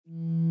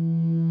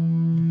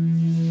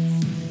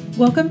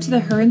Welcome to the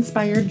Her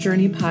Inspired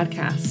Journey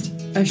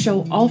podcast, a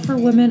show all for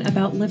women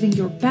about living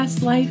your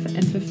best life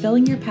and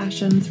fulfilling your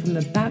passions from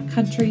the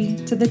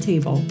backcountry to the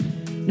table.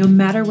 No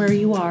matter where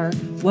you are,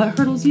 what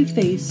hurdles you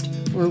faced,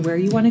 or where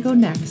you want to go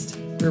next,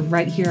 we're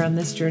right here on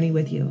this journey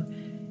with you.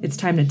 It's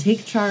time to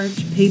take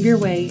charge, pave your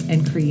way,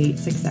 and create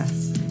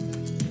success.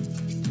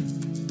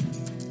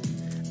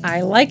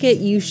 I like it.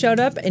 You showed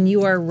up and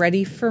you are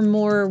ready for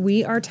more.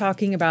 We are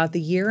talking about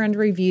the year-end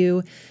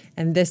review,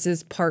 and this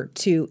is part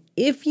 2.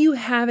 If you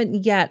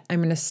haven't yet, I'm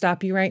going to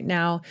stop you right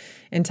now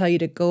and tell you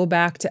to go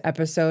back to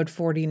episode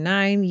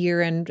 49,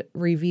 year-end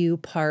review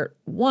part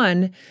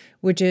 1,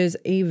 which is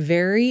a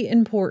very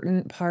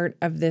important part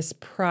of this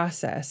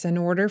process. In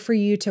order for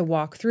you to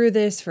walk through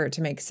this, for it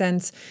to make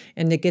sense,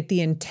 and to get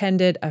the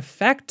intended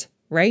effect,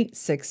 right?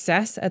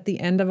 Success at the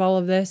end of all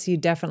of this, you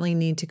definitely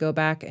need to go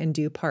back and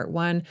do part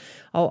 1.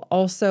 I'll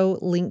also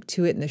link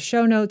to it in the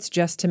show notes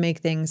just to make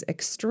things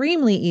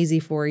extremely easy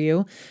for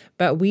you.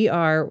 But we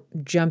are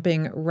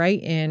jumping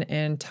right in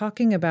and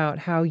talking about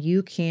how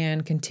you can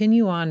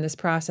continue on this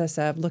process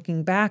of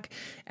looking back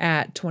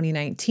at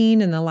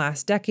 2019 and the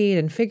last decade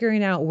and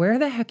figuring out where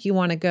the heck you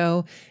want to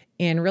go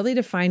and really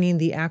defining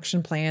the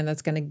action plan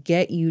that's going to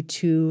get you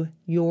to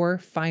your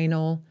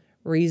final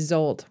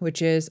result,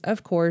 which is,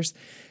 of course,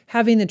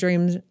 having the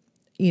dreams,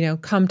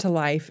 come to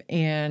life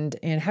and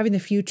having the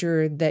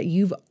future that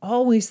you've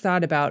always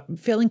thought about,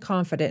 feeling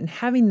confident and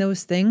having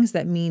those things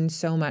that mean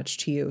so much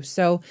to you.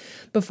 So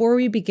before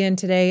we begin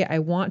today, I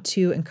want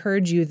to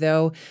encourage you,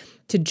 though,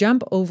 to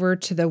jump over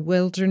to the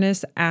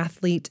Wilderness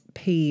Athlete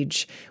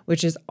page,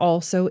 which is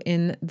also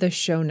in the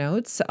show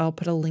notes. I'll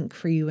put a link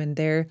for you in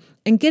there,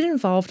 and get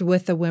involved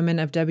with the Women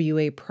of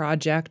WA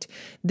project.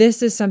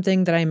 This is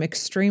something that I'm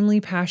extremely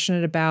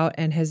passionate about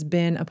and has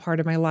been a part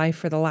of my life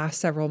for the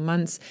last several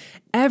months.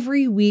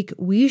 Every week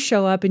we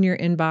show up in your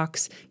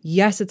inbox.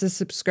 Yes, it's a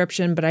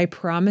subscription, but I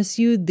promise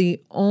you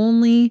the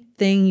only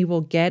thing you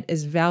will get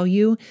is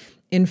value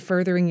in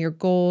furthering your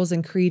goals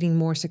and creating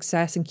more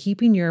success and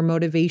keeping your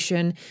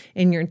motivation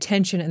and your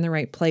intention in the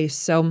right place.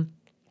 So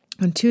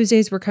on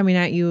Tuesdays, we're coming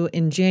at you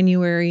in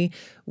January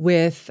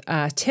with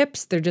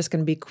tips. They're just going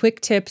to be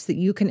quick tips that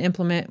you can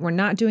implement. We're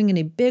not doing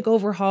any big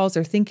overhauls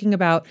or thinking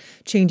about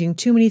changing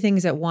too many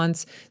things at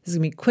once. This is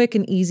going to be quick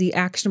and easy,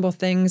 actionable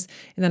things.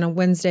 And then on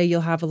Wednesday,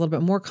 you'll have a little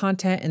bit more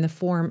content in the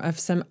form of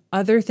some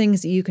other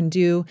things that you can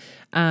do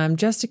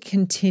just to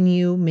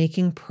continue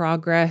making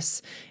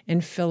progress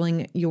and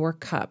filling your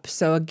cup.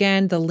 So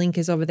again, the link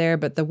is over there,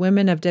 but the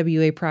Women of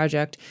WA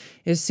project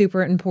is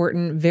super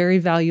important, very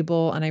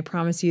valuable. And I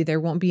promise you, there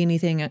won't be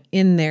anything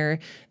in there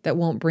that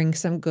won't bring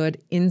some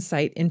good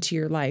insight into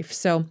your life.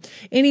 So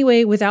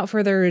anyway, without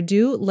further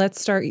ado,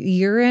 let's start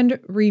year-end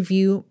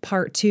review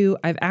part 2.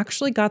 I've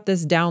actually got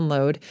this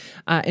download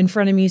in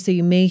front of me, so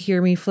you may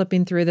hear me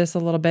flipping through this a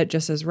little bit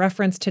just as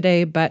reference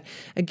today. But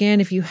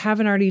again, if you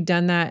haven't already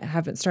done that,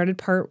 haven't started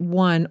part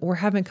 1 or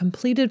haven't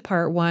completed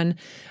part 1,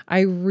 I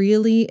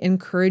really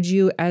encourage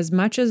you, as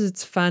much as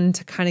it's fun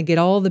to kind of get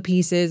all the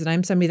pieces, and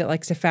I'm somebody that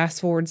likes to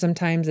fast forward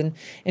sometimes and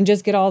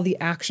just get all the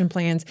action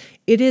plans,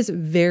 it is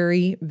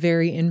very,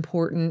 very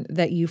important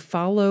that you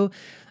follow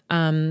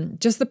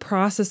just the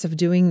process of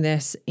doing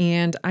this.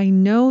 And I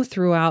know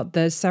throughout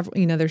the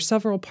there's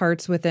several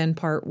parts within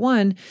part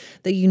 1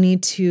 that you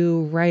need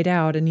to write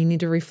out and you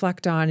need to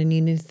reflect on, and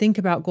you need to think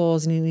about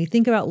goals and you need to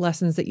think about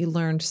lessons that you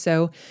learned.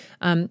 So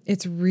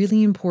it's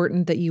really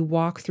important that you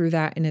walk through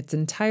that in its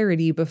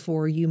entirety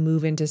before you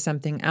move into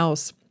something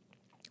else.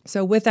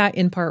 So with that,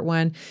 in part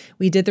 1,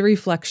 we did the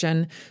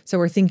reflection. So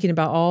we're thinking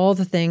about all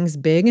the things,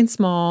 big and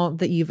small,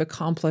 that you've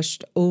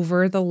accomplished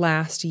over the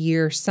last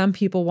year. Some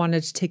people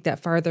wanted to take that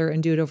farther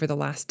and do it over the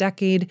last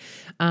decade,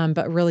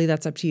 but really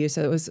that's up to you.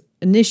 So it was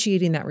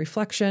initiating that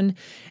reflection.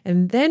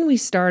 And then we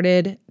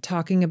started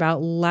talking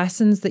about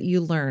lessons that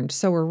you learned.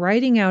 So we're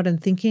writing out and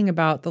thinking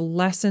about the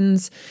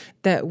lessons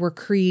that were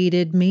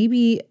created,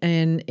 maybe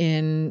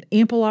in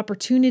ample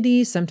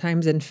opportunities,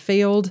 sometimes in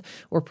failed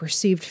or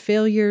perceived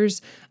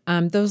failures.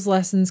 Those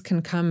lessons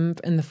can come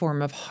in the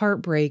form of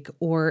heartbreak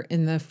or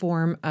in the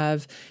form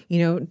of,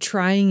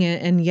 trying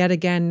it and yet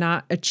again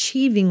not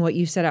achieving what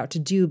you set out to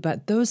do.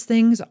 But those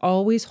things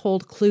always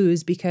hold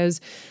clues,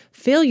 because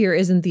failure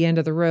isn't the end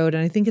of the road.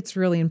 And I think it's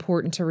really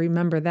important to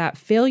remember that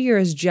failure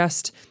is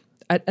just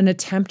an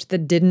attempt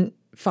that didn't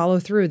follow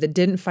through, that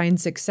didn't find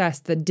success,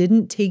 that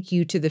didn't take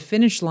you to the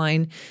finish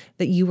line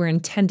that you were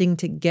intending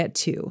to get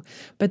to.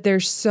 But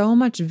there's so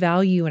much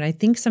value. And I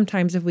think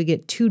sometimes if we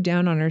get too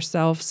down on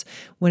ourselves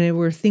when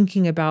we're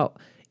thinking about,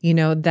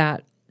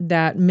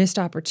 that missed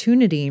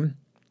opportunity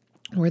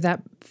or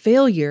that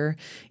failure,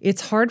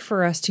 it's hard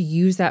for us to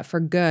use that for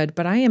good.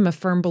 But I am a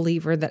firm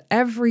believer that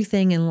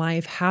everything in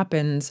life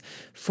happens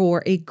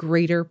for a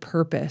greater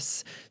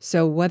purpose.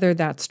 So whether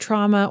that's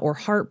trauma or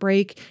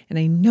heartbreak, and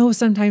I know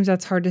sometimes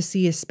that's hard to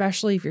see,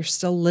 especially if you're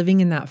still living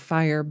in that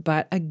fire.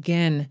 But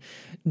again,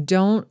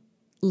 don't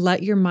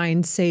let your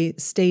mind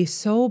stay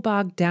so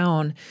bogged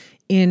down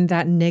in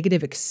that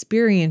negative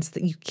experience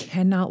that you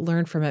cannot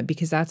learn from it,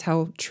 because that's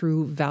how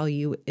true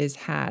value is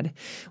had.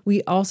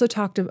 We also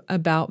talked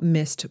about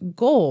missed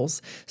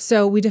goals.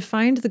 So we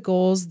defined the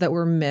goals that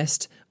were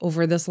missed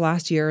over this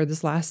last year,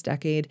 this last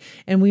decade,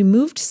 and we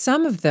moved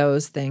some of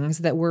those things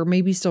that were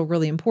maybe still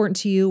really important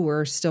to you,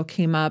 or still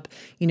came up,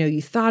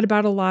 you thought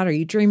about a lot, or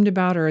you dreamed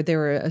about, or they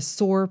were a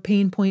sore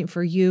pain point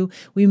for you.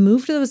 We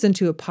moved those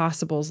into a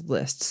possibles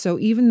list. So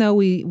even though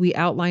we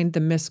outlined the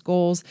missed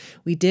goals,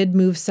 we did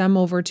move some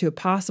over to a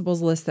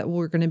possibles list that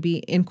we're going to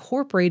be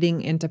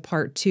incorporating into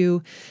part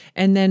 2.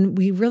 And then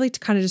we really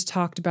kind of just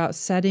talked about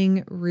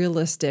setting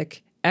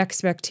realistic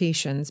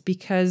expectations,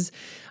 because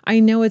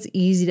I know it's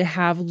easy to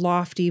have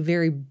lofty,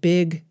 very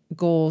big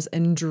goals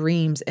and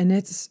dreams, and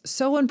it's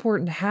so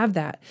important to have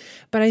that.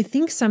 But I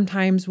think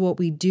sometimes what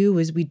we do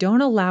is we don't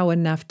allow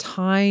enough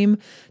time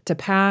to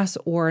pass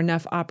or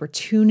enough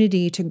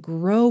opportunity to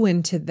grow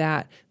into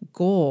that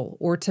goal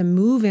or to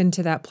move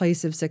into that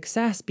place of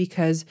success,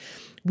 because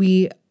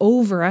we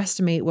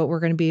overestimate what we're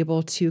going to be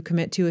able to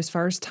commit to as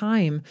far as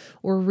time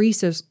or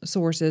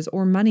resources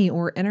or money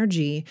or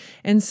energy.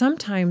 And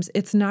sometimes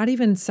it's not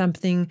even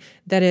something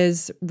that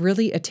is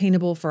really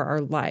attainable for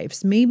our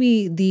lives.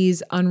 Maybe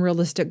these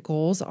unrealistic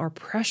goals are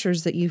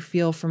pressures that you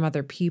feel from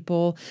other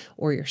people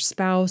or your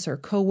spouse or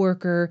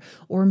coworker,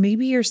 or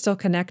maybe you're still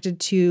connected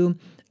to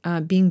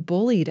being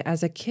bullied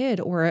as a kid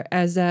or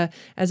as a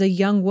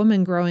young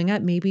woman growing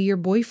up. Maybe your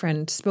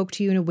boyfriend spoke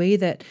to you in a way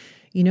that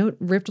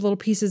ripped little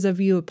pieces of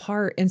you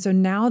apart. And so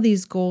now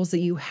these goals that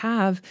you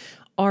have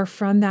are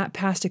from that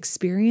past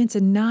experience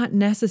and not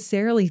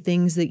necessarily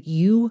things that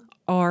you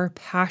are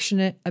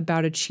passionate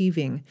about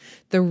achieving.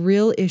 The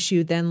real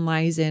issue then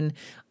lies in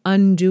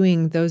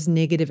undoing those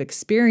negative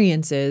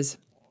experiences,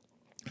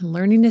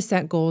 learning to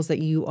set goals that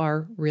you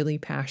are really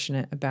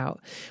passionate about,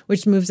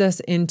 which moves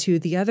us into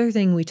the other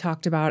thing we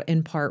talked about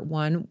in part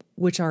 1,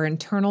 which are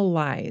internal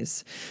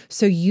lies.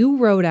 So you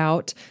wrote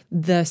out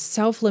the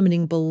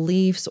self-limiting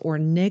beliefs or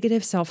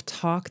negative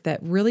self-talk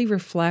that really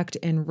reflect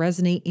and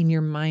resonate in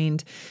your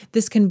mind.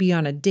 This can be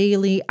on a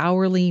daily,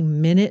 hourly,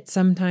 minute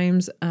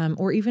sometimes,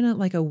 or even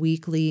like a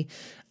weekly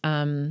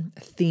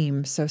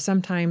theme. So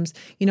sometimes,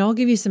 I'll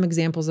give you some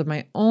examples of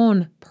my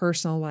own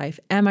personal life.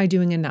 Am I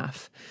doing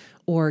enough?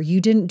 Or you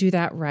didn't do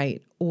that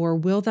right, or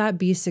will that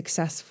be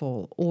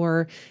successful?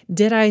 Or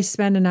did I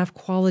spend enough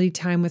quality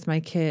time with my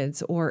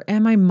kids? Or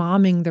am I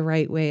momming the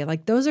right way?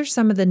 Like those are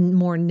some of the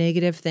more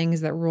negative things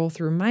that roll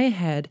through my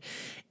head.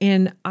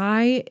 And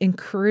I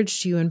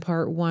encouraged you in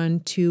part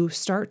 1 to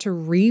start to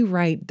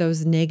rewrite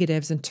those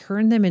negatives and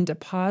turn them into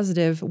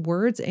positive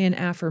words and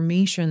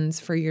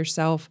affirmations for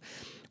yourself,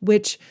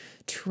 which,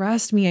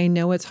 trust me, I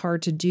know it's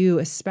hard to do,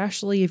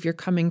 especially if you're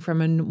coming from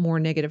a more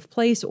negative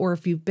place, or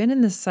if you've been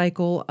in the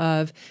cycle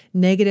of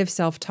negative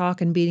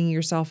self-talk and beating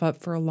yourself up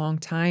for a long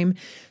time.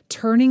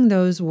 Turning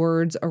those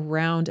words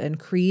around and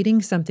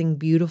creating something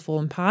beautiful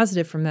and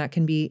positive from that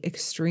can be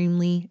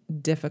extremely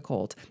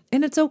difficult.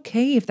 And it's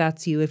okay if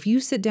that's you. If you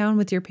sit down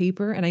with your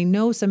paper, and I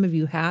know some of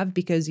you have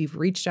because you've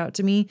reached out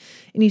to me,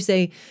 and you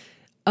say,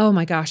 oh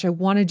my gosh, I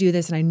want to do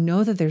this and I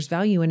know that there's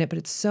value in it, but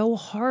it's so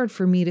hard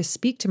for me to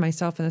speak to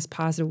myself in this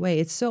positive way.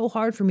 It's so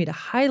hard for me to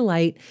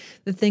highlight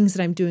the things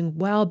that I'm doing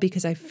well,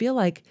 because I feel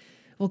like,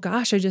 well,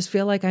 gosh, I just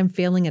feel like I'm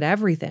failing at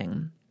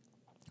everything.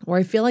 Or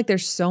I feel like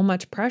there's so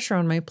much pressure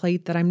on my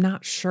plate that I'm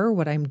not sure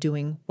what I'm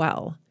doing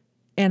well.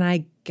 And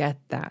I get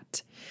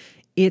that.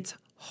 It's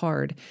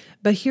hard.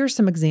 But here's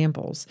some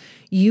examples.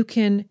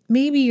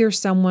 Maybe you're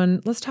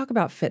someone, let's talk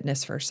about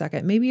fitness for a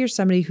second. Maybe you're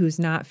somebody who's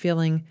not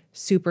feeling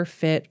super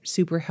fit,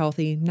 super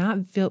healthy,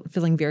 not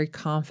feeling very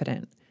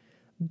confident.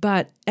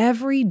 But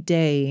every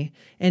day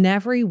and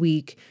every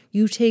week,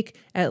 you take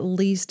at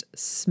least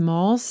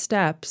small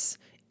steps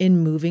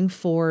in moving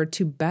forward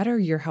to better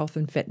your health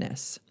and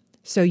fitness.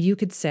 So you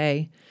could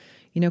say,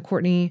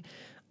 Courtney,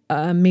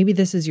 maybe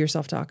this is your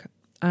self-talk.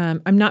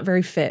 I'm not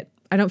very fit.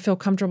 I don't feel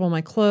comfortable in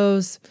my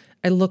clothes.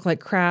 I look like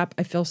crap.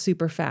 I feel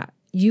super fat.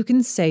 You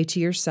can say to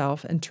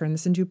yourself and turn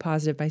this into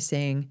positive by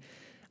saying,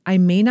 I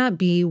may not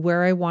be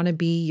where I want to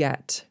be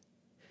yet,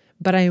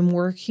 but I am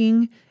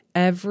working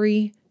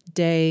every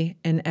day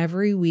and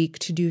every week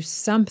to do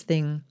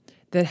something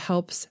that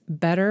helps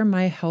better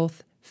my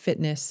health,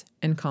 fitness,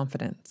 and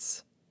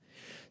confidence.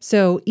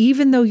 So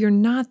even though you're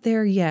not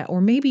there yet,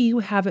 or maybe you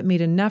haven't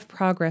made enough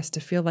progress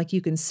to feel like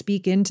you can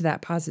speak into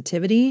that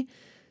positivity,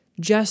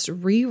 just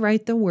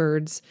rewrite the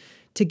words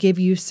to give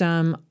you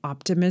some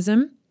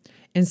optimism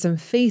and some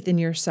faith in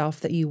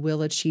yourself that you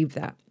will achieve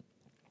that.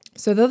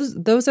 So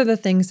those are the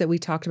things that we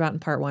talked about in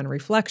part 1: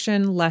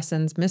 reflection,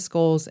 lessons, missed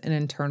goals, and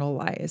internal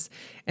lies.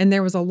 And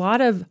there was a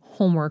lot of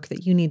homework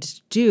that you need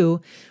to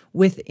do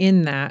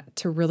within that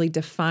to really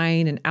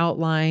define and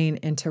outline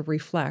and to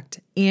reflect.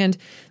 And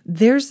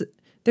there's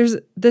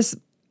this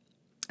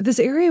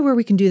area where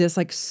we can do this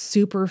like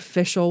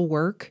superficial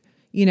work,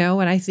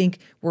 and I think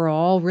we're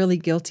all really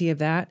guilty of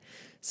that.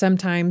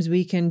 Sometimes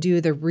we can do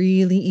the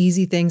really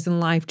easy things in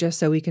life just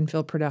so we can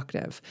feel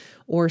productive.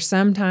 Or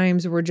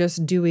sometimes we're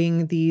just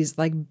doing these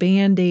like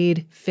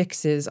Band-Aid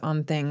fixes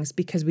on things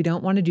because we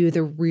don't want to do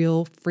the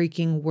real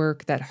freaking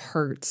work that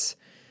hurts,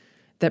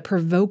 that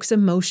provokes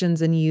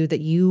emotions in you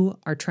that you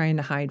are trying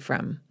to hide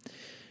from.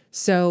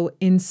 So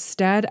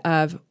instead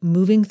of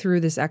moving through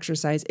this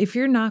exercise, if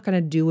you're not going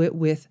to do it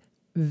with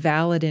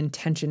valid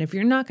intention, if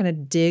you're not going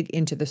to dig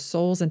into the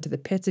souls, into the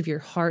pits of your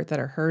heart that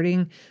are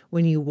hurting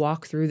when you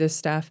walk through this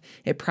stuff,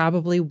 it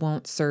probably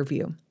won't serve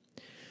you.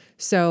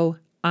 So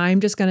I'm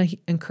just going to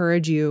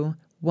encourage you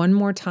one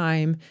more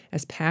time,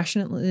 as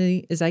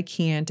passionately as I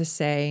can, to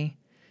say,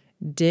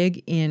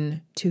 dig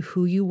in to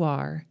who you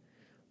are,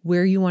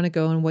 where you want to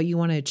go, and what you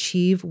want to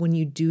achieve when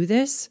you do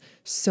this,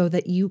 so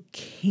that you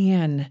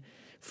can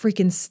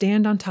freaking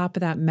stand on top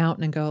of that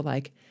mountain and go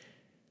like,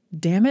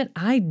 damn it,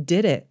 I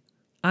did it.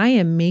 I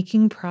am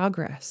making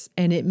progress,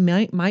 and it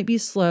might be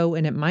slow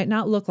and it might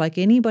not look like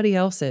anybody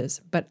else's,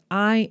 but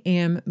I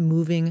am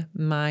moving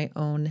my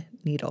own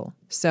needle.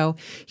 So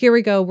here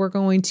we go. We're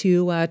going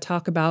to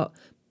talk about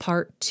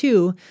part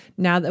 2.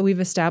 Now that we've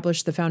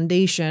established the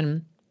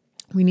foundation,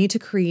 we need to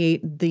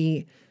create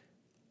the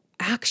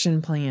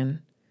action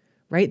plan,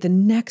 right? The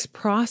next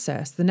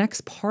process, the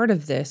next part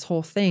of this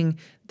whole thing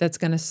that's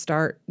going to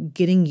start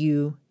getting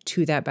you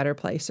to that better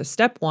place. So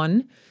step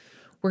 1,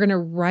 we're going to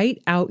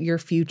write out your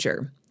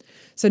future.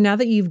 So now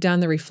that you've done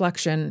the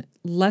reflection,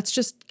 let's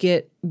just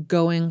get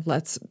going.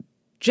 Let's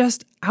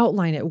just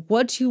outline it.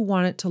 What do you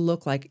want it to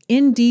look like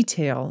in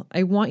detail?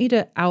 I want you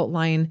to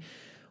outline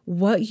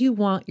what you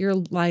want your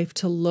life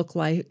to look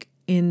like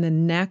in the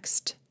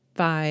next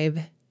 5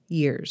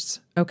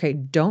 years. Okay,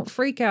 don't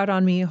freak out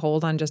on me.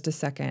 Hold on just a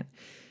second.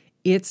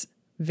 It's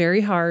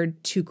very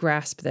hard to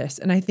grasp this.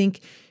 And I think,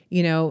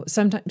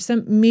 sometimes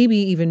maybe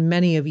even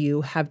many of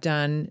you have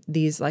done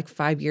these like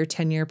 5-year,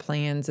 10-year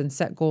plans and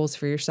set goals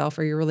for yourself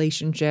or your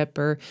relationship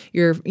or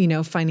your,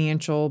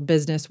 financial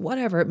business,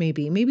 whatever it may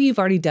be. Maybe you've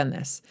already done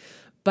this,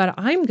 but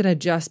I'm going to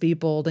just be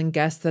bold and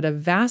guess that a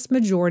vast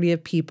majority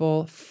of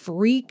people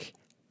freak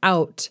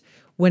out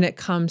when it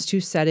comes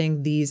to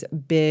setting these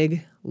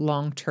big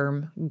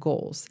long-term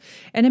goals.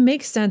 And it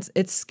makes sense.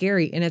 It's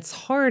scary and it's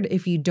hard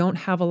if you don't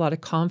have a lot of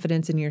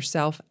confidence in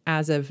yourself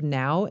as of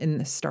now in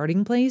the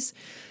starting place.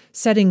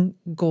 Setting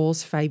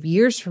goals 5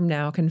 years from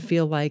now can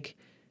feel like,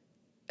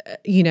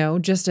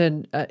 just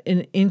an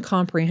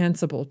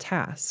incomprehensible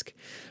task.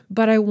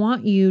 But I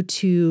want you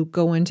to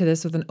go into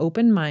this with an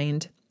open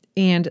mind,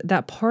 and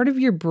that part of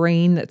your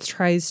brain that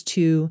tries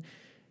to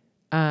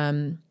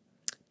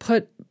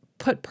put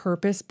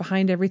purpose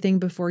behind everything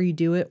before you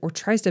do it, or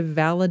tries to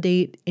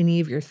validate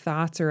any of your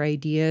thoughts or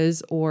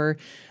ideas, or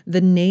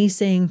the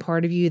naysaying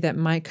part of you that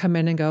might come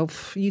in and go,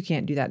 you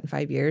can't do that in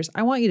 5 years.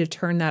 I want you to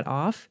turn that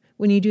off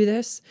when you do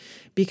this,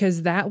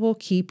 because that will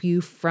keep you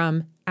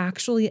from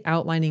actually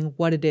outlining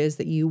what it is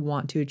that you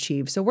want to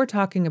achieve. So we're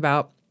talking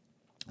about,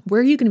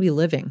 where are you going to be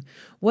living?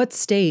 What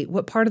state?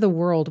 What part of the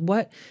world?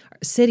 What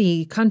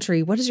city,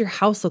 country? What does your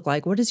house look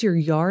like? What is your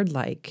yard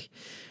like?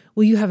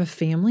 Will you have a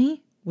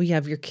family? Will you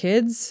have your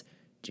kids?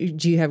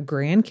 Do you have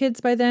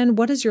grandkids by then?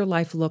 What does your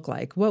life look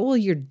like? What will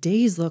your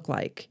days look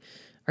like?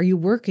 Are you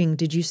working?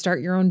 Did you start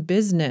your own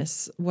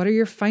business? What are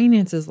your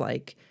finances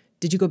like?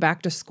 Did you go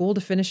back to school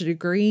to finish a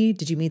degree?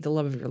 Did you meet the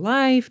love of your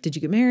life? Did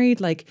you get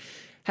married? Like,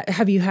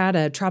 have you had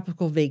a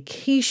tropical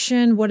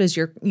vacation? What does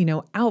your,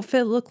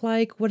 outfit look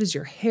like? What does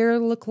your hair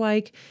look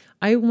like?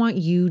 I want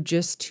you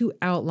just to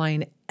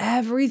outline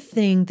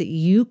everything that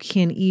you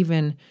can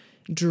even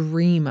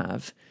dream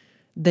of,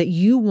 that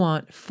you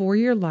want for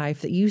your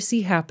life, that you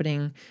see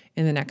happening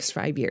in the next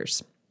 5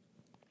 years.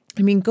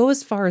 I mean, go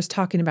as far as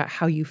talking about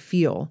how you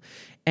feel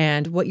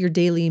and what your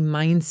daily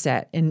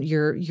mindset and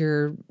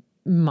your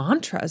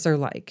mantras are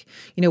like.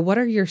 What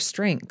are your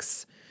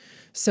strengths?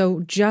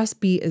 So just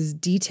be as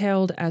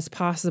detailed as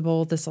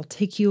possible. This will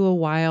take you a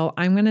while.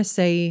 I'm going to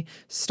say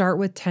start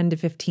with 10 to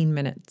 15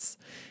 minutes.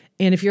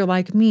 And if you're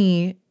like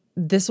me,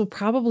 this will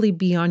probably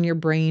be on your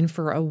brain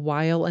for a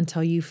while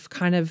until you've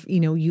kind of,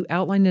 you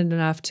outlined it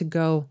enough to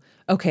go,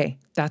 okay,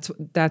 that's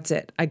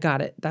it. I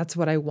got it. That's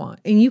what I want.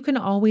 And you can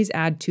always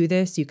add to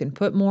this. You can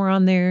put more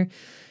on there.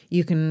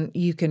 You can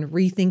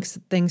rethink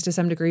things to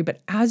some degree,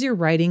 but as you're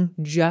writing,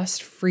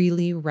 just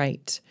freely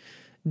write.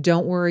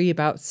 Don't worry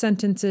about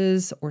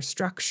sentences or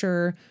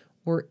structure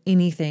or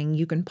anything.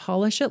 You can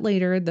polish it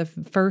later. The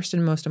first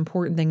and most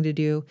important thing to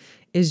do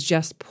is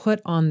just put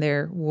on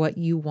there what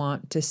you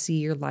want to see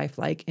your life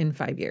like in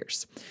 5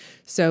 years.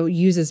 So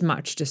use as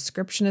much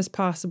description as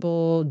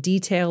possible,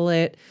 detail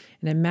it,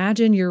 and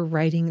imagine you're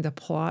writing the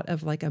plot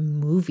of like a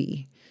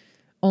movie,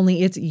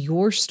 only it's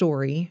your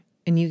story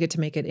and you get to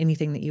make it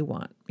anything that you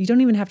want. You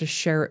don't even have to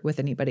share it with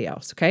anybody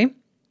else, okay?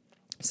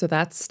 So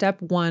that's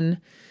step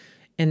 1,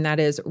 and that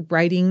is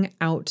writing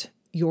out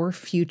your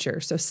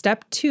future. So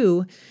step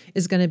 2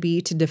 is going to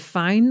be to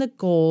define the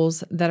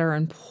goals that are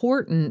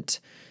important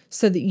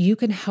so that you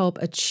can help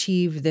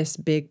achieve this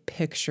big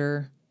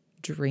picture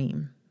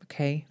dream.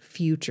 Okay.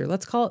 Future.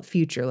 Let's call it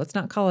future. Let's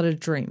not call it a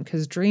dream,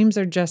 because dreams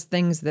are just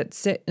things that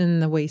sit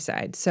in the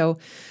wayside. So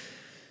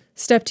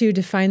step 2,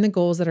 define the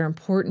goals that are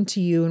important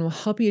to you and will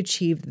help you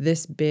achieve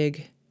this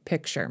big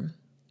picture.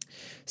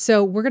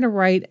 So we're going to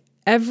write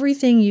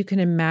everything you can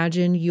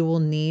imagine you will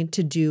need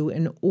to do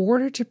in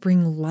order to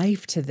bring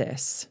life to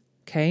this.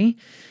 Okay.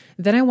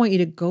 Then I want you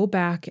to go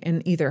back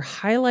and either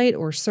highlight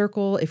or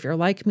circle. If you're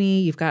like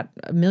me, you've got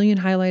a million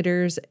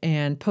highlighters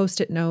and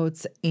Post-it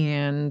notes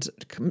and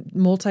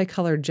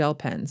multicolored gel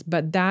pens.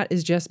 But that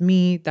is just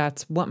me.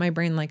 That's what my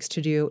brain likes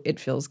to do. It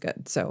feels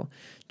good. So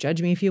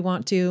judge me if you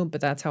want to,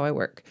 but that's how I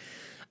work.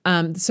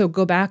 So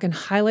go back and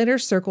highlight or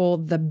circle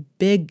the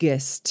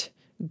biggest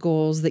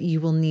goals that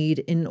you will need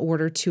in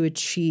order to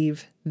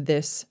achieve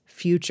this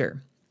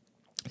future.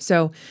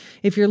 So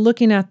if you're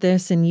looking at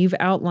this and you've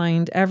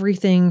outlined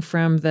everything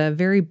from the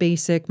very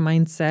basic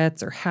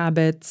mindsets or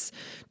habits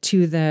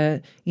to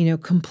the,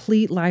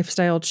 complete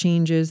lifestyle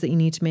changes that you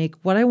need to make,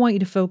 what I want you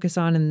to focus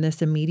on in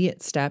this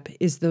immediate step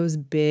is those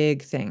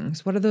big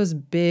things. What are those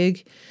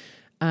big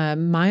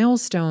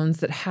milestones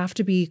that have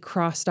to be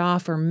crossed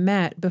off or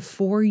met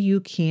before you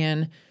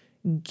can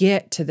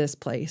get to this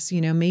place?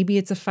 Maybe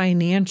it's a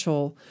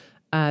financial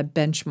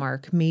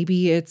benchmark.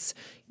 Maybe it's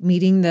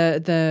meeting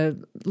the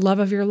love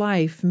of your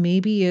life.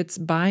 Maybe it's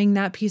buying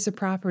that piece of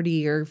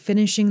property or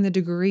finishing the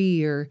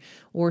degree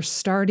or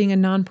starting a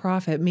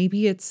nonprofit.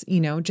 Maybe it's,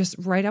 just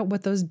write out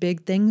what those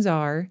big things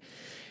are.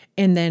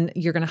 And then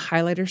you're going to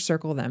highlight or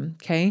circle them.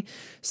 Okay.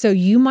 So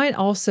you might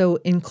also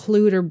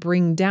include or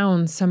bring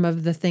down some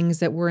of the things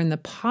that were in the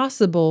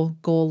possible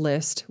goal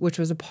list, which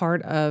was a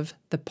part of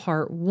the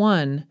part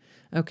 1.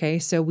 Okay,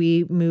 so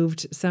we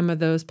moved some of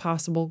those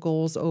possible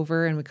goals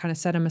over and we kind of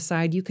set them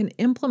aside. You can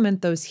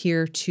implement those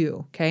here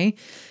too, okay?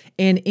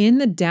 And in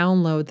the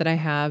download that I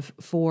have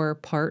for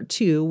part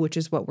 2, which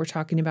is what we're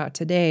talking about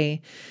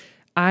today,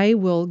 I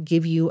will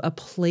give you a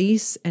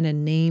place and a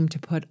name to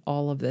put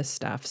all of this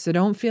stuff. So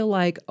don't feel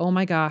like, oh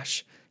my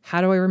gosh, how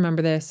do I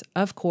remember this?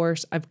 Of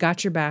course, I've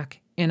got your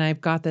back and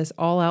I've got this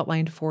all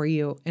outlined for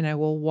you and I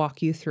will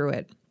walk you through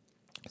it.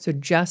 So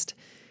just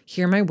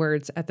hear my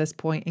words at this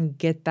point and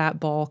get that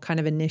ball kind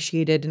of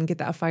initiated and get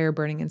that fire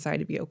burning inside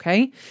of you,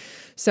 okay?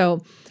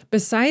 So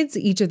besides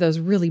each of those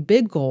really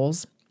big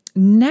goals,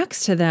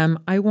 next to them,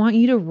 I want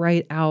you to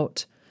write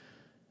out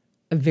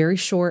a very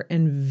short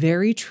and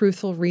very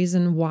truthful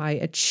reason why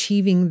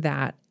achieving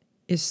that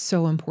is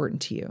so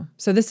important to you.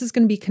 So this is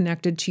going to be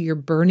connected to your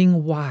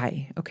burning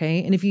why,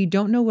 okay? And if you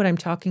don't know what I'm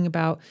talking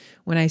about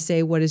when I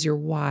say what is your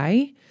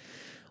why,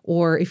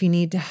 or if you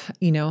need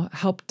to,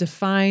 help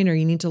define, or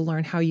you need to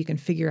learn how you can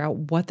figure out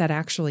what that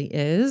actually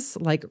is,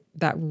 like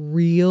that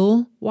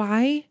real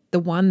why, the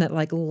one that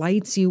like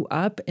lights you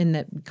up and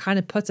that kind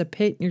of puts a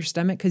pit in your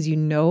stomach because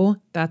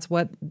that's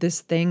what this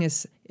thing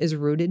is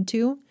rooted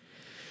to,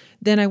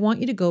 then I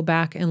want you to go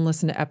back and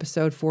listen to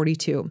episode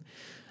 42.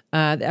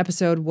 The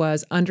episode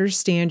was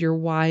Understand Your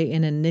Why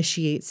and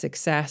Initiate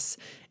Success.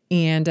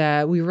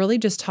 And we really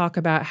just talk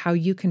about how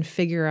you can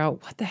figure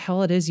out what the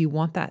hell it is you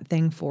want that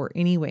thing for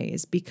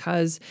anyways.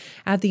 Because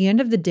at the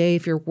end of the day,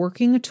 if you're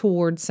working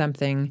towards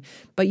something,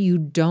 but you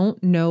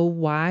don't know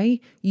why,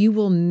 you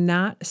will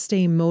not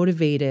stay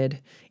motivated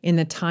in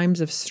the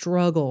times of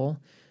struggle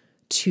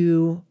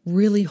to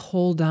really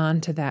hold on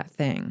to that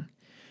thing.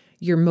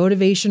 Your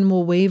motivation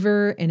will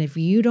waver. And if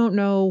you don't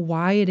know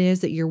why it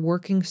is that you're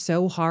working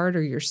so hard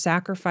or you're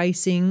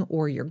sacrificing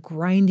or you're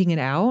grinding it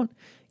out,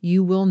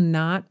 you will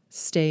not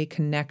stay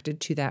connected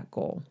to that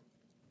goal.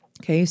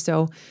 Okay,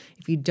 so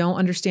if you don't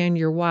understand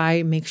your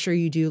why, make sure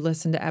you do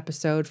listen to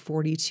episode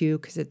 42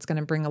 because it's going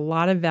to bring a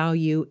lot of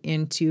value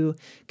into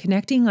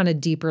connecting on a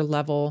deeper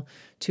level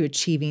to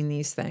achieving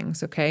these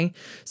things, okay?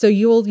 So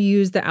you will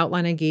use the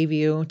outline I gave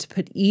you to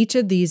put each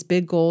of these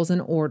big goals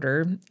in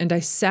order and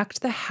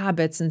dissect the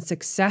habits and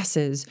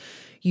successes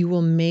you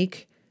will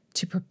make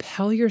to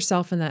propel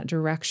yourself in that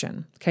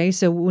direction, okay?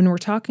 So when we're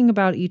talking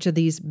about each of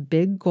these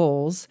big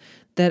goals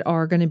that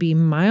are going to be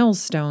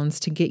milestones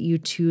to get you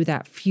to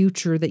that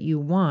future that you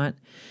want,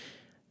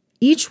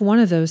 each one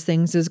of those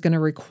things is going to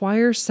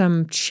require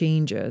some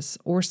changes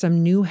or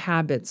some new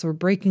habits or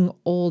breaking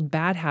old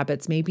bad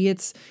habits. Maybe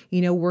it's,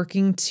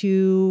 working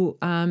to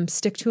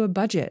stick to a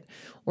budget,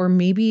 or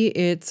maybe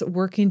it's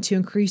working to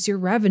increase your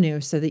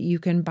revenue so that you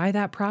can buy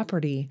that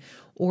property,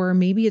 or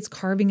maybe it's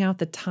carving out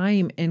the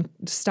time and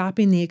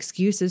stopping the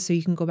excuses so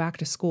you can go back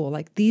to school.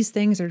 Like these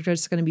things are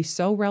just going to be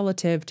so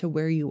relative to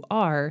where you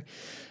are.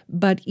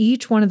 But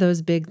each one of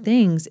those big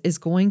things is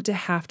going to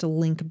have to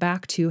link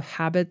back to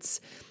habits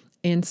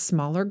and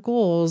smaller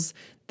goals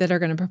that are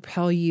going to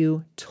propel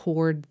you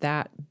toward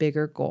that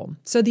bigger goal.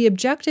 So the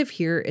objective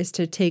here is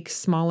to take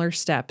smaller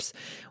steps,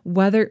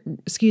 rather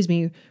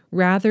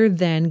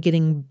than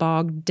getting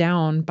bogged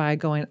down by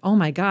going, oh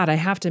my God, I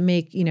have to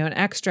make, an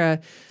extra,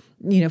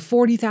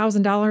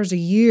 $40,000 a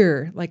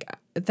year. Like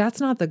that's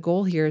not the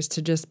goal here, is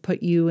to just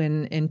put you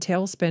in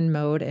tailspin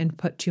mode and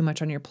put too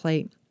much on your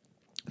plate.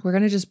 We're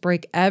going to just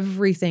break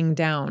everything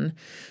down.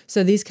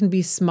 So these can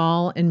be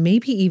small and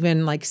maybe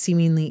even like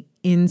seemingly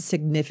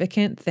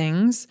insignificant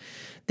things.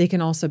 They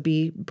can also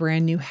be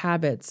brand new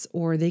habits,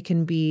 or they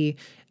can be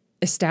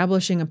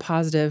establishing a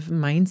positive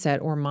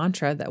mindset or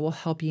mantra that will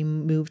help you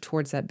move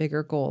towards that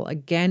bigger goal.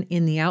 Again,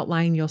 in the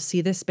outline, you'll see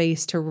the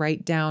space to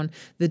write down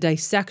the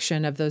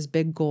dissection of those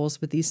big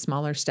goals with these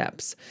smaller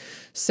steps.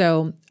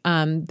 So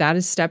that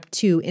is step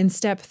 2. In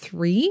step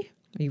 3,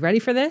 are you ready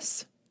for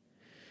this?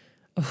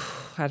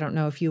 Oh, I don't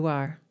know if you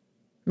are.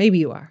 Maybe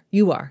you are.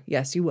 You are.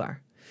 Yes, you are.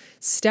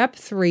 Step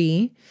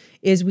 3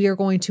 is we are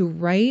going to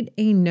write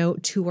a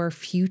note to our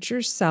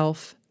future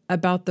self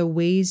about the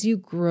ways you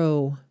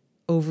grow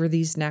over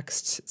these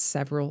next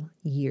several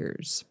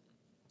years.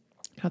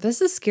 Now,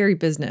 this is scary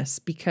business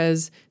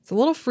because it's a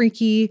little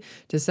freaky.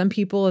 To some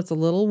people, it's a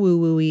little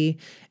woo-woo-y.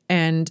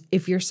 And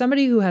if you're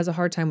somebody who has a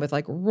hard time with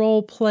like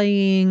role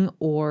playing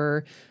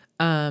or,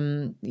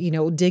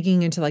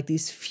 digging into like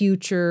these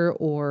future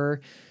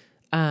or,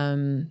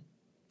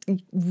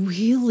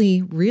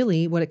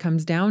 really what it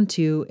comes down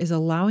to is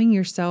allowing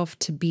yourself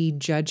to be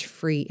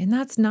judge-free. And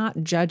that's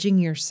not judging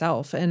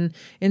yourself. And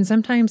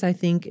sometimes I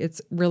think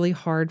it's really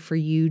hard for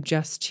you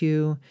let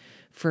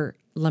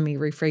me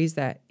rephrase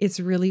that. It's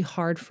really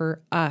hard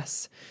for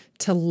us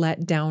to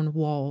let down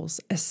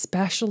walls,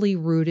 especially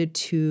rooted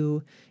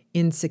to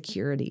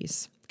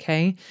insecurities.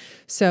 Okay.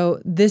 So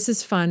this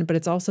is fun, but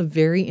it's also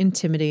very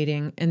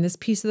intimidating. And this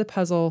piece of the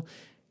puzzle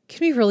can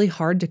be really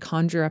hard to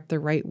conjure up the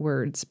right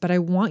words, but I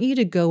want you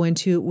to go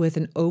into it with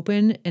an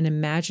open and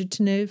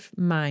imaginative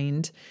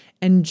mind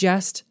and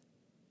just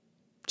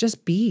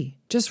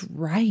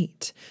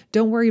write.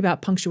 Don't worry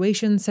about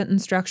punctuation,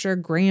 sentence structure,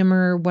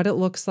 grammar, what it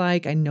looks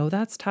like. I know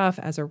that's tough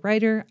as a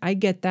writer. I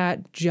get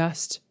that.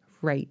 Just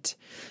write.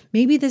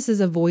 Maybe this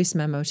is a voice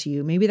memo to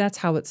you. Maybe that's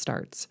how it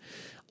starts.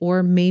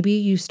 Or maybe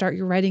you start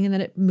your writing and then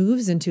it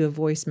moves into a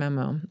voice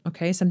memo.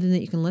 Okay. Something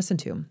that you can listen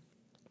to.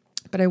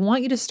 But I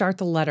want you to start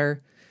the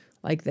letter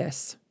like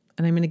this.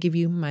 And I'm going to give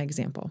you my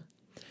example.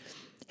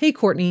 Hey,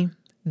 Courtney,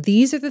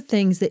 these are the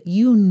things that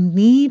you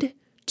need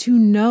to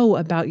know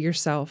about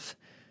yourself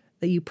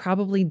that you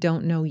probably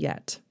don't know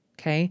yet.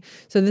 Okay.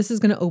 So this is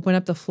going to open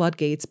up the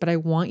floodgates, but I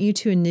want you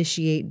to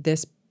initiate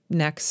this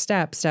next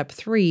step, step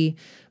 3,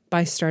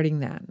 by starting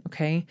that.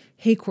 Okay.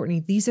 Hey,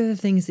 Courtney, these are the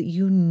things that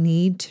you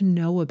need to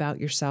know about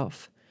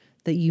yourself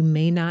that you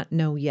may not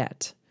know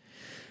yet.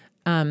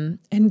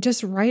 And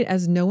just write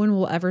as no one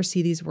will ever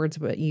see these words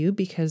but you,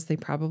 because they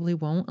probably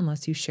won't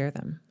unless you share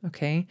them.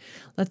 Okay.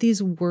 Let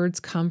these words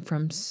come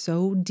from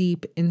so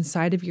deep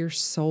inside of your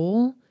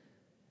soul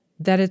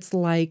that it's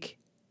like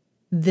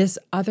this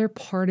other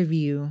part of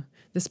you,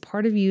 this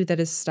part of you that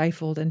is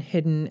stifled and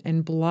hidden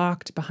and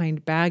blocked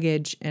behind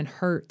baggage and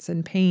hurts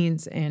and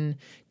pains and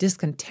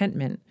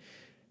discontentment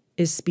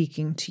is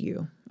speaking to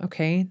you.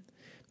 Okay.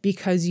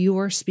 Because you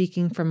are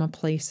speaking from a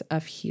place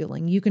of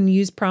healing. You can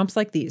use prompts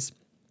like these.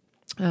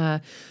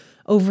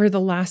 Over the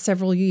last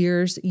several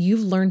years,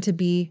 you've learned to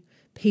be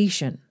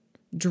patient,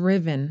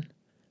 driven,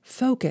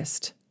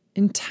 focused,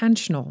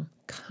 intentional,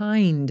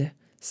 kind,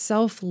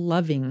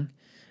 self-loving,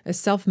 a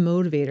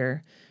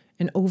self-motivator,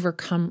 an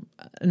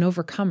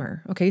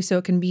overcomer. Okay, so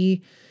it can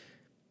be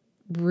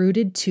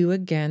rooted to,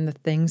 again, the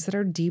things that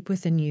are deep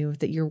within you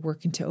that you're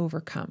working to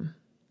overcome.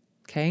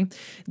 Okay,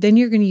 then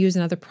you're going to use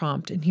another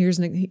prompt.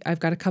 And I've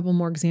got a couple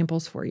more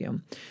examples for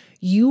you.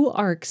 You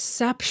are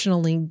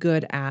exceptionally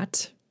good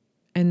at,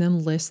 and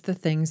then list the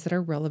things that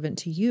are relevant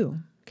to you.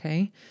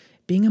 Okay,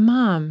 being a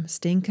mom,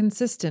 staying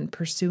consistent,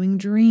 pursuing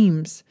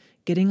dreams,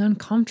 getting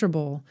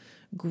uncomfortable,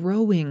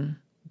 growing,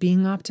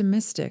 being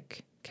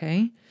optimistic.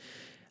 Okay,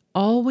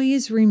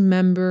 always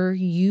remember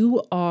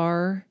you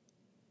are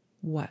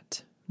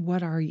what?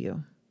 What are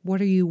you?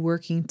 What are you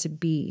working to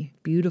be?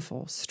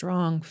 Beautiful,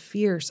 strong,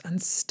 fierce,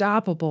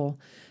 unstoppable,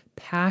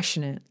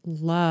 passionate,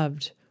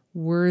 loved,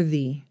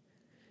 worthy,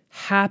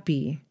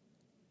 happy,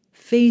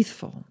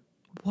 faithful,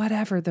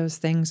 whatever those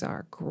things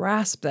are.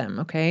 Grasp them,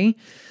 okay?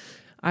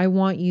 I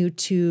want you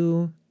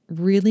to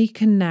really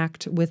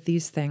connect with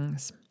these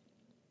things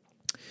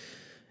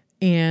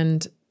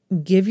and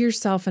give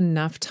yourself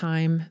enough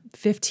time.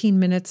 15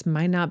 minutes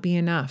might not be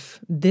enough.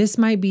 This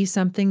might be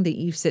something that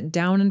you sit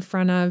down in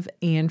front of,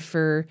 and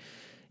for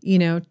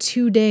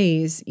 2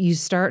 days, you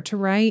start to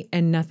write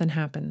and nothing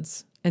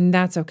happens. And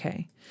that's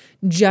okay.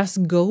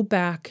 Just go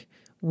back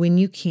when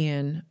you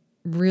can.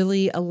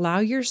 Really allow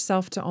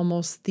yourself to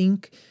almost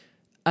think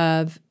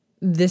of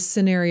this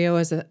scenario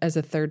as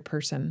a third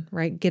person,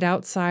 right? Get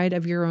outside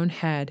of your own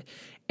head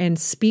and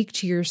speak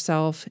to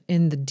yourself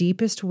in the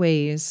deepest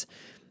ways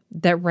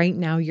that right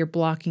now you're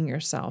blocking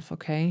yourself,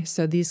 okay?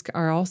 So these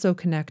are also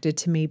connected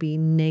to maybe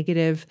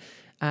negative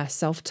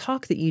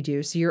self-talk that you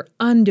do. So you're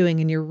undoing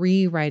and you're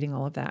rewriting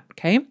all of that,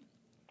 okay?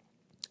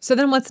 So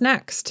then what's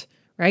next,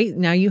 right?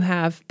 Now you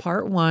have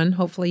part 1.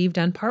 Hopefully you've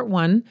done part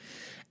 1.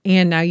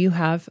 And now you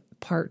have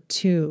part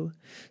 2.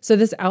 So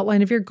this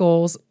outline of your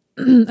goals,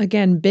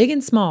 again, big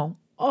and small,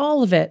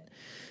 all of it.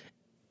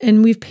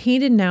 And we've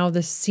painted now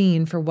the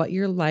scene for what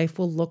your life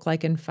will look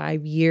like in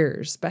 5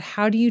 years. But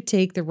how do you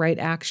take the right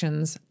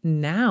actions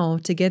now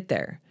to get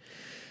there?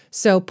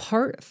 So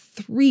part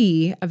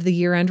 3 of the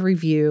year-end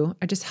review,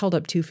 I just held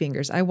up 2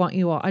 fingers. I want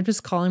you all, I'm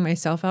just calling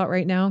myself out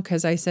right now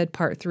because I said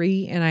part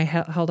 3 and I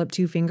held up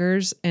 2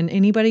 fingers. And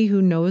anybody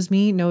who knows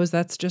me knows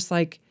that's just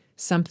like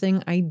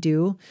something I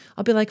do.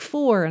 I'll be like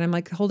 4 and I'm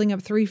like holding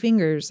up 3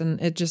 fingers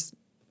and it just,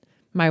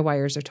 my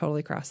wires are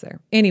totally crossed there.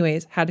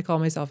 Anyways, had to call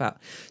myself out.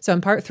 So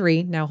in part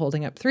 3, now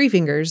holding up 3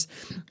 fingers,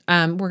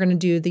 we're going to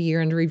do the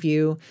year-end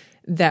review.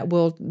 That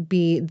will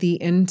be the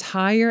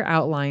entire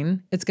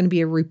outline. It's going to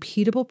be a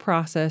repeatable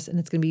process and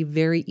it's going to be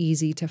very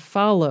easy to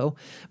follow.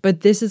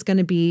 But this is going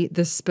to be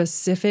the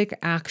specific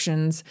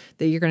actions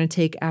that you're going to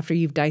take after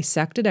you've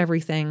dissected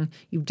everything,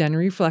 you've done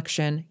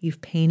reflection,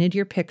 you've painted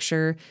your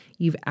picture,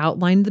 you've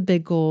outlined the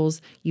big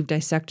goals, you've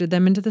dissected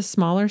them into the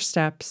smaller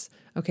steps.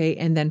 Okay.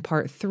 And then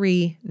part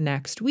 3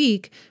 next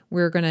week,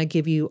 we're going to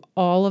give you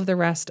all of the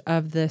rest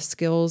of the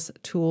skills,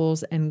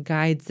 tools, and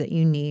guides that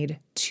you need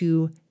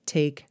to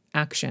take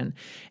action.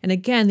 And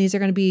again, these are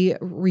going to be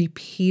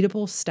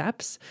repeatable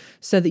steps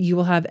so that you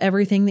will have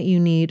everything that you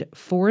need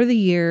for the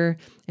year.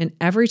 And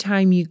every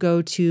time you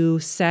go to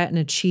set and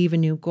achieve a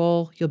new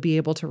goal, you'll be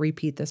able to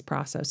repeat this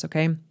process.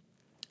 Okay.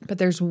 But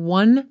there's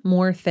one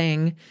more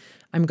thing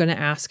I'm going to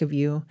ask of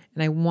you,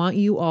 and I want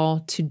you all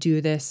to do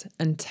this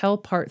until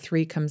part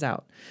 3 comes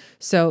out.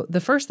 So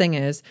the first thing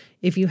is,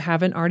 if you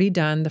haven't already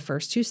done the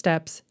first 2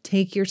 steps,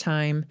 take your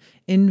time,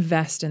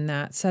 invest in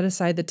that, set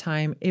aside the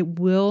time. It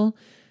will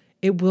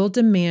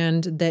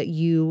demand that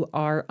you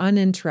are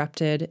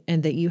uninterrupted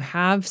and that you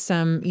have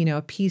some,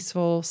 a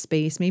peaceful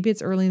space. Maybe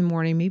it's early in the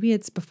morning. Maybe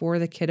it's before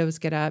the kiddos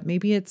get up.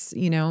 Maybe it's,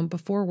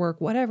 before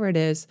work, whatever it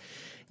is.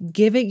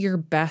 Give it your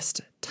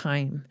best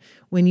time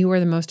when you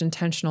are the most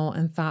intentional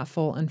and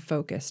thoughtful and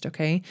focused,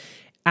 okay?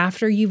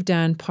 After you've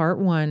done part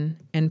 1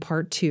 and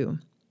part 2,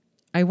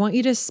 I want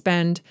you to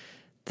spend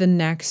the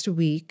next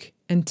week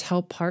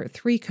until part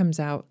 3 comes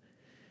out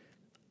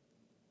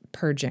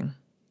purging.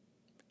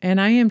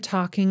 And I am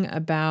talking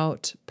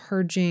about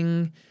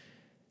purging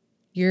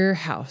your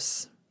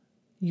house,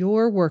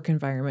 your work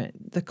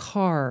environment, the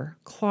car,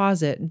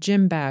 closet,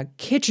 gym bag,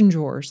 kitchen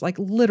drawers, like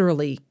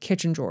literally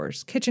kitchen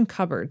drawers, kitchen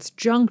cupboards,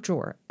 junk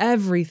drawer,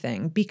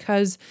 everything.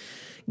 Because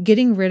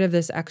getting rid of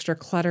this extra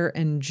clutter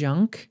and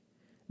junk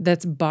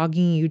that's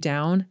bogging you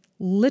down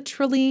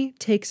literally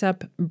takes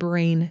up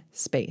brain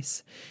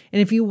space.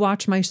 And if you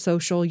watch my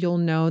social, you'll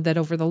know that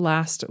over the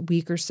last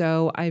week or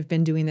so, I've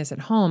been doing this at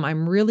home.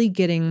 I'm really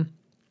getting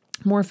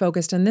more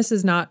focused. And this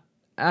is not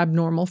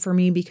abnormal for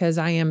me because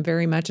I am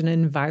very much an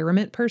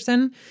environment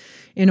person.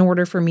 In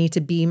order for me to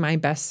be my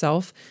best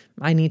self,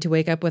 I need to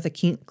wake up with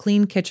a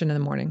clean kitchen in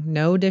the morning.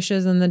 No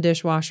dishes in the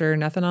dishwasher,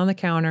 nothing on the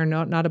counter,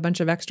 not a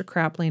bunch of extra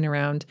crap laying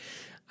around.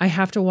 I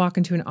have to walk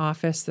into an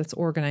office that's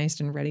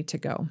organized and ready to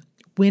go.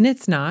 When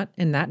it's not,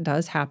 and that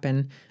does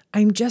happen,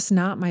 I'm just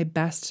not my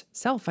best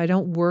self. I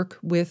don't work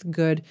with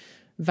good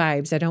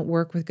vibes. I don't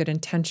work with good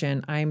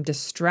intention. I'm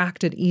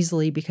distracted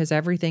easily because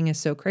everything is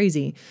so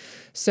crazy.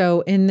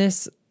 So in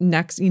this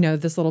next,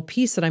 this little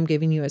piece that I'm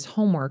giving you as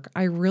homework,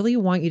 I really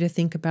want you to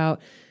think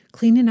about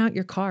cleaning out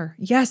your car.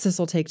 Yes, this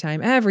will take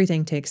time.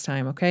 Everything takes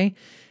time. Okay.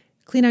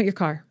 Clean out your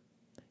car.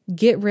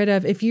 Get rid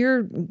of, if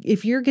you're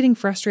getting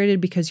frustrated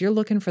because you're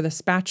looking for the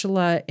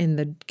spatula in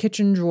the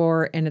kitchen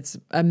drawer and it's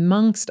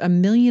amongst a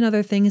million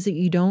other things that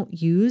you don't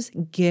use,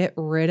 get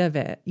rid of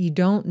it. You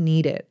don't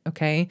need it.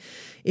 Okay.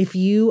 If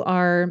you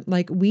are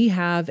like, we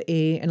have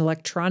an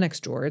electronics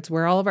drawer, it's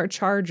where all of our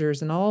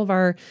chargers and all of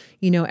our,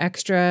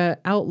 extra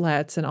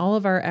outlets and all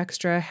of our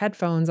extra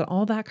headphones and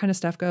all that kind of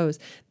stuff goes.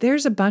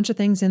 There's a bunch of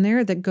things in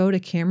there that go to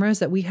cameras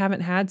that we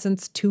haven't had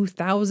since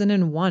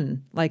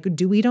 2001. Like,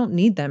 we don't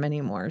need them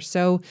anymore.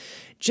 So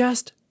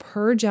just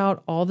purge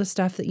out all the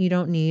stuff that you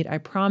don't need. I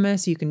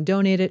promise you can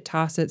donate it,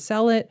 toss it,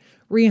 sell it,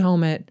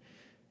 rehome it.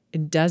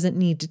 It doesn't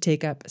need to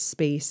take up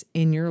space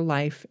in your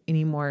life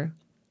anymore.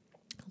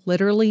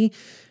 Literally,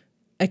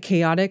 a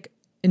chaotic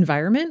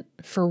environment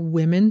for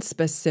women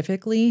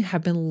specifically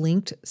have been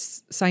linked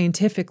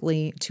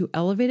scientifically to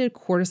elevated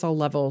cortisol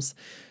levels.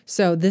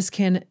 So this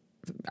can,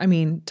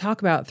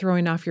 talk about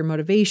throwing off your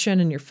motivation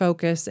and your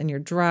focus and your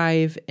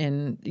drive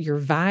and your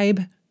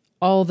vibe.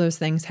 All those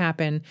things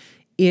happen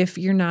if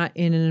you're not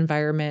in an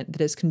environment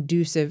that is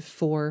conducive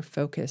for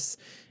focus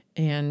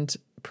and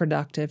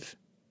productive,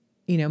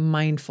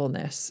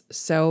 mindfulness.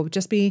 So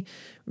just be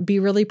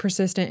really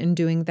persistent in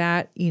doing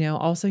that.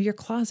 Also your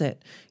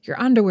closet,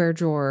 your underwear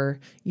drawer,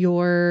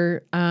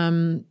 your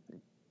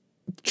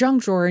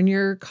junk drawer in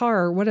your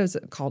car. What is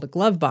it called? A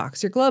glove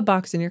box, your glove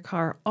box in your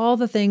car, all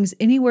the things,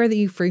 anywhere that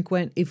you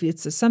frequent. If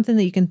it's something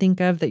that you can think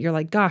of that you're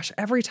like, gosh,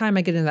 every time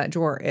I get in that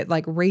drawer, it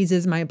like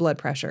raises my blood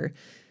pressure,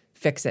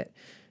 fix it.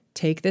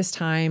 Take this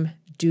time,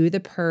 do the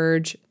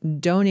purge,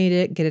 donate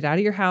it, get it out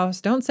of your house.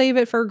 Don't save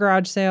it for a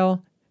garage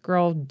sale.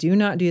 Girl, do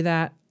not do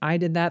that. I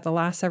did that the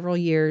last several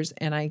years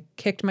and I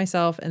kicked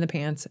myself in the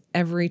pants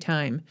every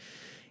time.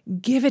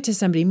 Give it to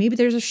somebody. Maybe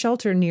there's a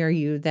shelter near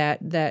you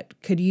that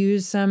could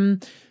use some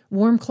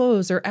warm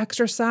clothes or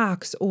extra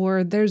socks,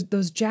 or there's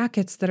those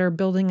jackets that are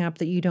building up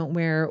that you don't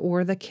wear,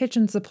 or the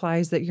kitchen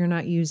supplies that you're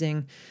not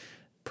using.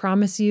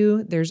 Promise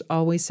you, there's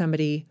always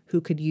somebody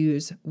who could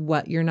use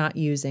what you're not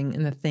using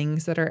and the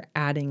things that are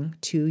adding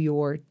to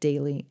your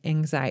daily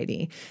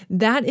anxiety.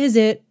 That is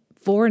it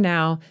for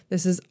now.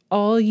 This is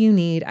all you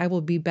need. I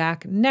will be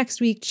back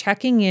next week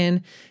checking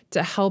in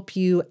to help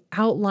you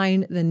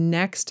outline the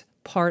next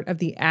part of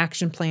the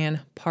action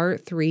plan,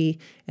 part 3,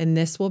 and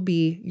this will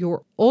be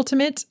your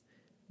ultimate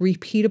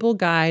repeatable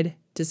guide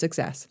to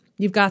success.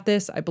 You've got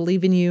this. I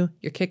believe in you.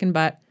 You're kicking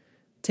butt.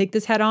 Take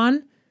this head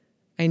on.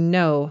 I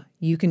know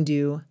you can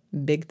do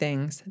big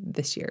things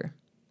this year.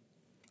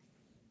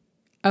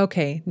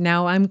 Okay,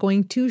 now I'm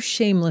going to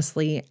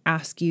shamelessly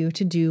ask you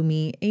to do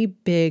me a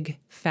big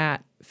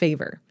fat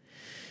favor.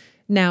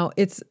 Now,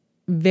 it's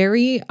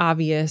very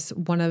obvious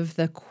one of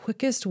the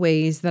quickest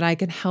ways that I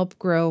can help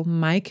grow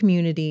my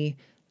community,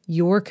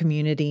 your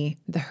community,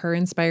 the Her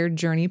Inspired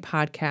Journey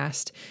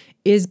podcast,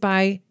 is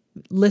by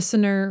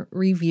listener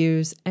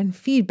reviews and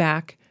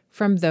feedback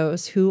from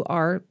those who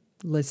are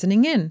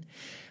listening in.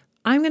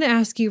 I'm going to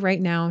ask you right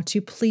now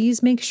to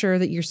please make sure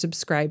that you're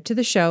subscribed to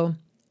the show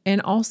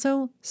and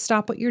also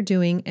stop what you're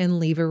doing and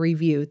leave a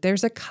review.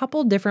 There's a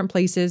couple different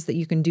places that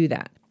you can do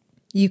that.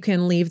 You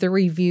can leave the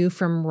review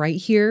from right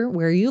here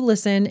where you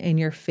listen in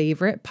your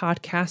favorite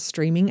podcast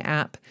streaming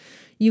app.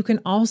 You can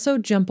also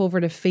jump over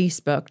to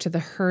Facebook to the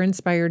Her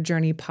Inspired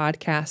Journey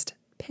podcast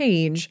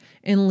page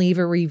and leave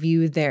a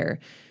review there.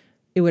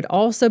 It would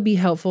also be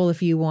helpful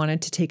if you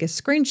wanted to take a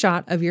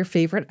screenshot of your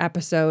favorite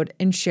episode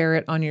and share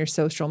it on your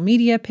social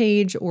media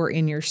page or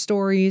in your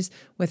stories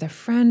with a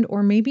friend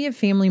or maybe a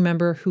family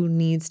member who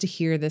needs to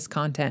hear this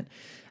content.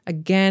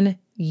 Again,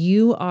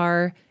 you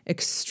are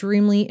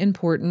extremely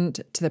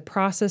important to the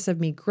process of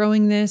me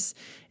growing this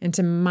and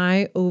to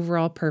my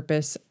overall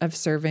purpose of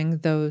serving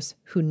those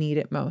who need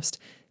it most.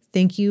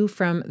 Thank you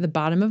from the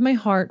bottom of my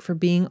heart for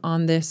being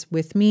on this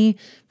with me,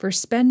 for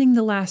spending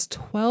the last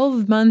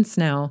 12 months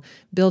now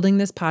building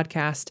this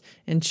podcast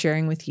and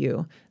sharing with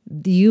you.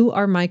 You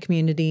are my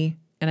community,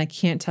 and I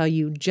can't tell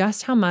you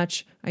just how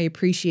much I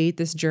appreciate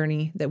this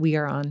journey that we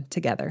are on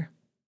together.